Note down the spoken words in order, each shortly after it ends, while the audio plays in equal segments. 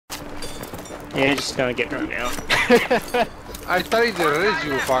Yeah, you're just gonna get run out. I tell you there is,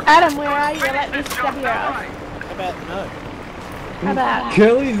 you fuck. Adam, where are you? Let me stub your ass. How about no? How about?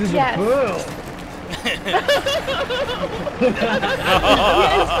 Kelly's in Yes. the pearl.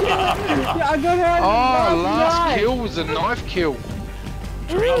 Yeah, I got her. Oh, last kill was a knife kill.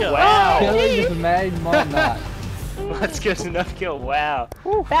 Oh, wow. Kelly just made my night. Let's get enough kill. Wow.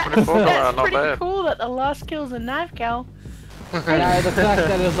 That's not pretty bad. cool that the last kill's a knife kill. No, the fact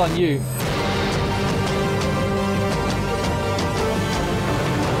that it was on you.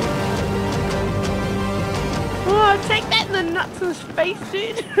 Oh, take that in the nuts of space,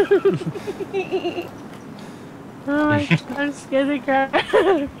 dude. Oh my god, I'm scared to cry.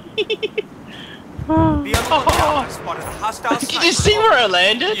 Oh. Be on the lookout. I spotted a hostile Did you see where I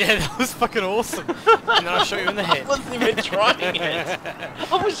landed? Yeah, that was fucking awesome. And then I shot you in the head. I wasn't even trying it.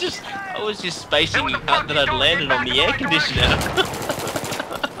 I was just spacing out that I'd landed on the air conditioner.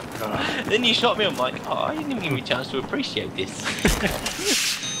 Then you shot me. I'm like, oh, you didn't even give me a chance to appreciate this.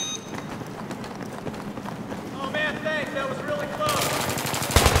 Oh man, thanks. That was really close.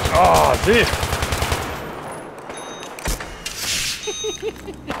 Oh, dude.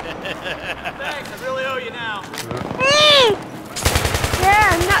 Thanks. I really owe you now.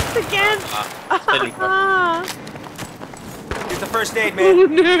 Yeah, nuts again. Here's the first aid, man. Oh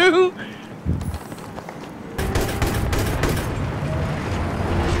no.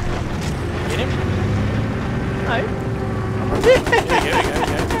 Get him? No.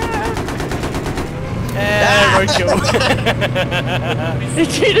 Roadkill. Did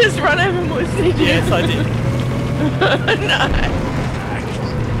you just run over more? Did you? Yes, I did. No.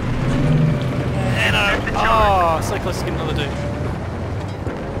 Oh, so close to getting another dude.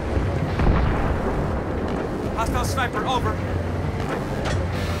 Hostile sniper, over.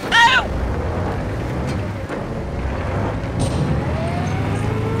 Ow!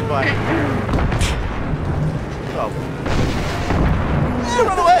 Goodbye. Oh.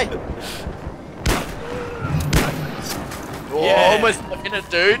 Run away! Oh, Yeah. almost in it,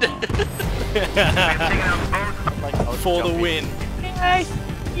 dude. For the win. Yay!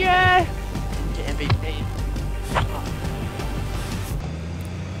 Yeah! Get MVP.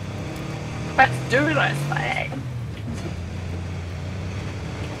 Let's do this thing!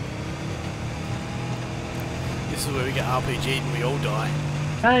 This is where we get RPG'd and we all die.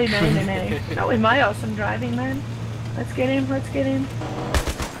 Oh, no. Not with my awesome driving, man. Let's get him, let's get him.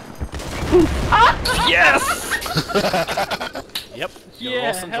 Ah! Yes! Yep. You're Yeah,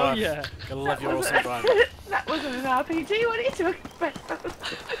 awesome hell drive. yeah. Gotta love your awesome drive. That wasn't an RPG, what are you talking about?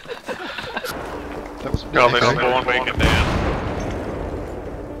 That was God, this is one weekend down.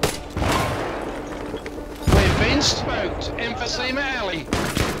 We've been smoked. Emphysema Alley.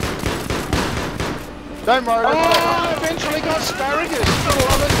 Don't worry. Oh, I eventually got asparagus. I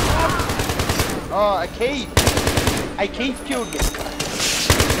love it. Oh, a key. A key killed me.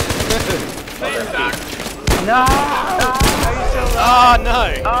 No! Oh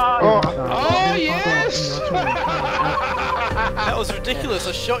no! Oh, yes! That was ridiculous.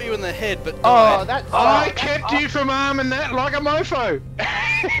 I shot you in the head, but Oh, died. that's. I kept you from arming that like a mofo.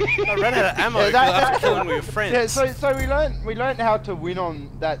 I ran out of ammo Yeah, after killing with your friends. Yeah, so we learned how to win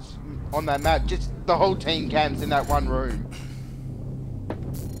on that map. Just the whole team camps in that one room.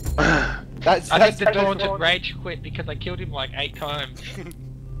 I think the Taunted rage quit because I killed him like 8 times.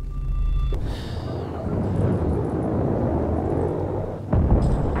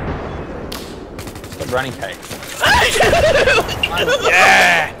 Stop running, Kate.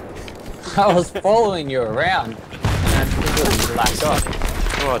 Yeah! I was following you around. And I blacked off.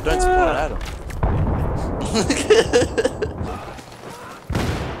 Oh, don't spoil Adam.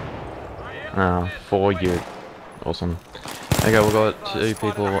 For you. Awesome. Okay, we've got 2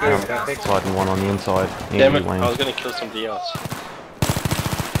 people outside and 1 on the inside. Damn it, I was gonna kill somebody else.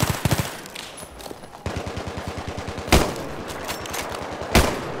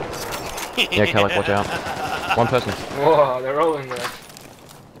 Yeah, Kelly, watch out. 1 person. Whoa, they're all in there.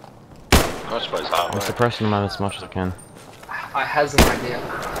 I suppose halfway. I'm suppressing them as much as I can. I has an idea.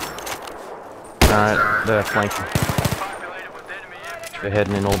 Alright, they're flanking. They're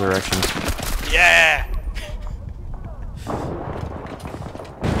heading in all directions. Yeah!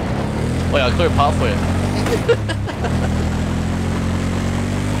 Wait, I'll clear a path for you.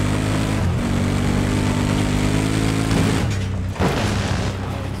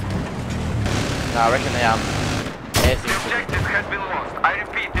 No, I reckon they The objective has been lost. I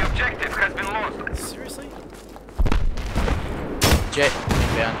repeat, the objective has been lost. Seriously? jet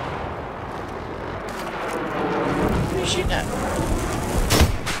down. Who are you shooting at?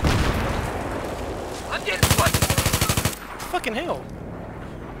 I'm getting spotted. Fucking hell.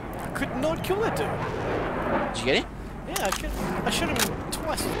 could not kill that dude. Did you get him? Yeah, I shot him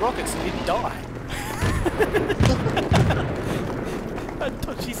twice with rockets and he didn't die. How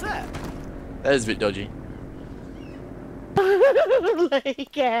dodgy is that? That is a bit dodgy.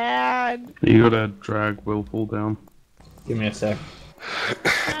 You gotta drag Willful down. Give me a sec.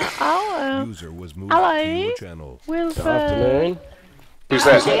 User was moved hello. to your channel. Good afternoon. Who's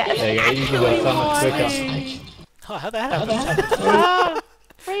that? There you go, you can do it much quicker. Oh, how the hell happened?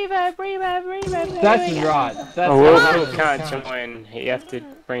 Reverb. That's right. That's Willful can't join. You have to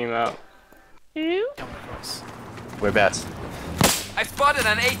bring him up. Who? Whereabouts? I spotted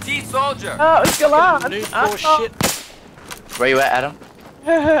an AT soldier. Oh, it's Galan. Oh shit. Where you at, Adam?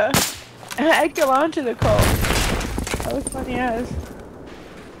 Add Galan to the call. That was funny as.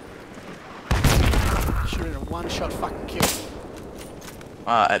 Shooting a one-shot fucking kill.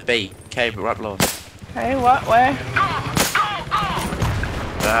 At B. Cave right below us. Hey, what? Where?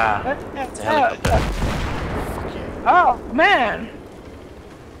 Ah. It's a helicopter. Oh, man.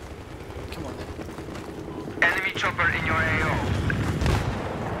 Come on then. Enemy chopper in your AO.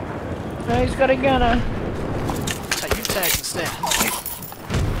 No, he's got a gunner. Take his tags instead.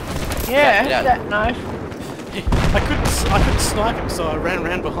 Yeah, Yeah. that knife. I couldn't snipe him, so I ran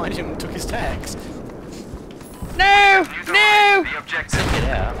around behind him and took his tags. No! No! The objective. Get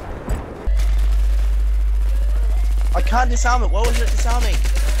out. I can't disarm it. What was it disarming?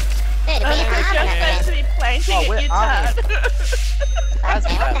 I was just supposed to be planting Oh, at where your are dad. What the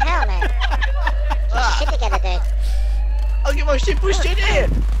hell, man? Get your shit together, dude. I'll get my shit pushed in here!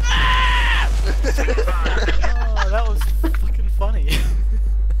 Oh, that was fucking funny.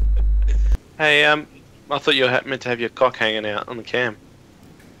 Hey, I thought you were meant to have your cock hanging out on the cam.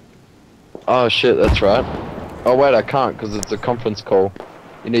 Oh shit, that's right. Oh wait, I can't because it's a conference call.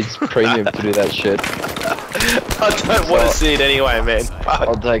 You need premium to do that shit. I don't want to see it anyway, man.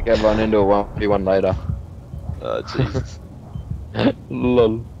 I'll take everyone into a 1v1 later. Oh, Jesus.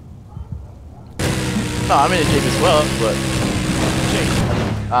 Lol. No, I'm in a jeep as well, but...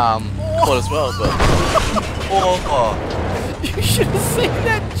 Quad as well, but... Oh. You should have seen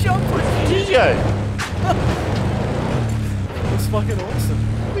that jump. Did you go? It was fucking awesome.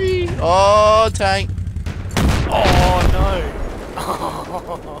 Oh, tank. Oh no.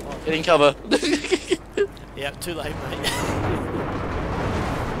 Get in cover. Yeah, too late, mate.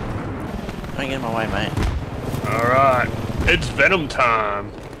 Don't get in my way, mate. Alright, it's Venom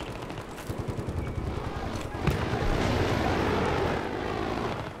time.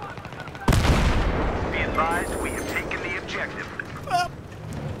 Be advised, we have taken the objective.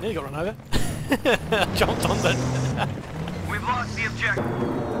 Nearly got run over. Jumped on the... We've lost the objective.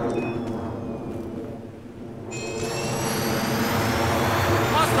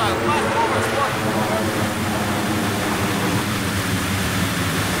 Hostile, fast forward squad.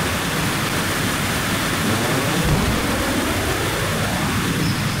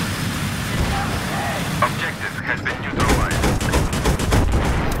 Objective has been neutralized.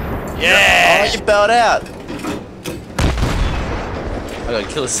 Yeah! Oh, you bailed out. I got a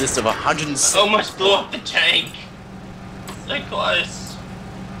kill assist of 106. Almost blew up the tank. So close.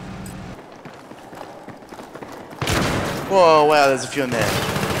 Whoa, wow, there's a few in there.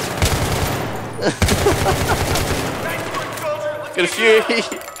 Got a few.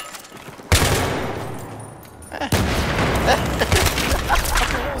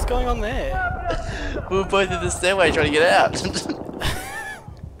 What was going on there? We were both in the stairway trying to get out.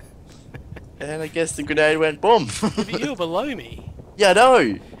 And I guess the grenade went boom. But you were below me. Yeah, I know.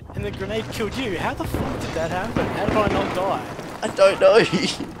 And the grenade killed you. How the fuck did that happen? How did I not die? I don't know.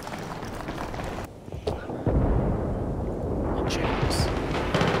 Jeez.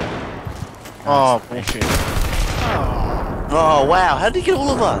 Oh, bullshit. Oh, wow. How did he get all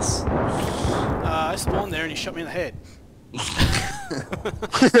of us? I spawned there and he shot me in the head.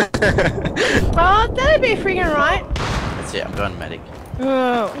 Oh, that'd be freaking right. That's it, I'm going medic.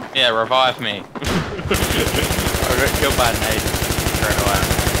 Oh. Yeah, revive me. I got killed by an nade straight away.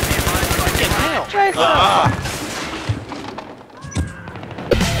 Fucking hell! Jason. Ah!